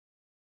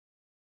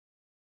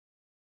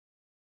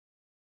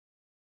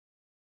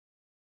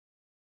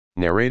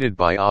Narrated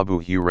by Abu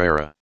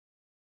Huraira.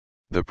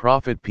 The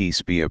Prophet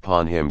peace be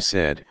upon him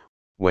said,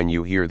 when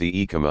you hear the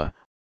Iqamah,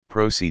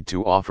 proceed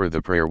to offer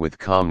the prayer with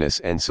calmness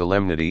and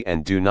solemnity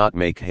and do not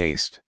make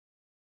haste.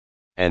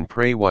 And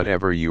pray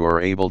whatever you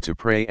are able to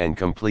pray and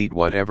complete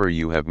whatever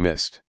you have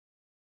missed.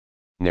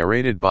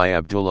 Narrated by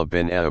Abdullah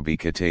bin Abi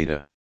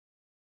Qatada.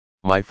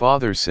 My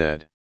father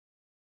said,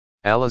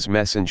 Allah's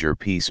Messenger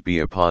peace be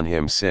upon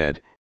him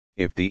said,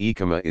 if the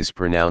Iqamah is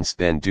pronounced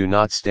then do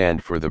not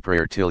stand for the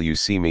prayer till you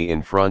see me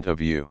in front of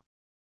you.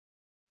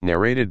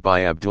 Narrated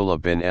by Abdullah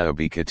bin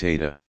Abi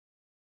Qatada.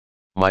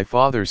 My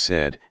father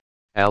said,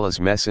 Allah's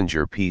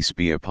Messenger peace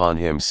be upon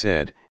him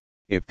said,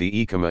 if the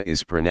Iqamah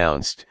is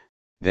pronounced,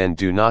 then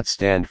do not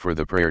stand for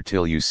the prayer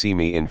till you see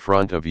me in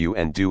front of you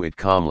and do it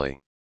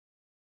calmly.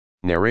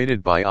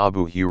 Narrated by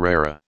Abu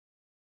Huraira.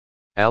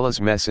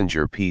 Allah's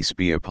Messenger peace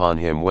be upon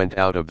him went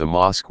out of the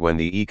mosque when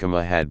the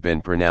Iqamah had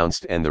been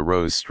pronounced and the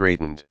rows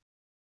straightened.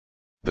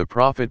 The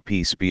Prophet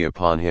peace be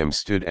upon him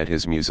stood at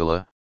his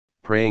musalla,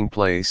 praying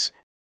place,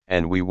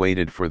 and we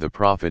waited for the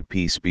Prophet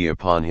peace be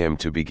upon him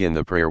to begin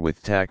the prayer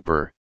with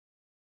takbir.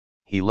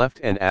 He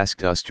left and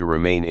asked us to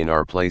remain in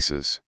our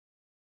places.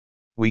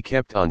 We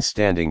kept on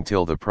standing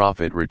till the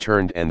Prophet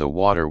returned and the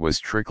water was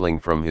trickling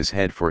from his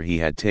head for he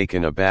had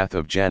taken a bath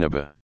of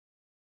janaba.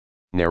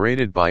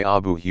 Narrated by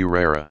Abu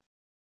Huraira.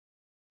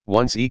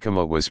 Once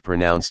Iqamah was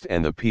pronounced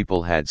and the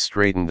people had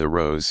straightened the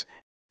rows,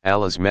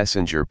 Allah's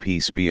Messenger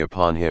peace be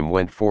upon him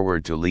went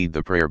forward to lead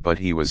the prayer but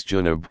he was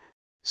junub,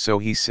 so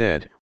he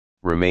said,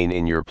 remain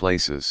in your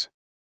places.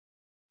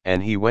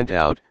 And he went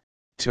out,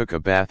 took a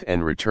bath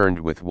and returned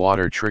with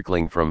water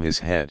trickling from his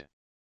head.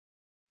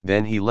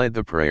 Then he led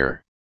the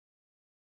prayer.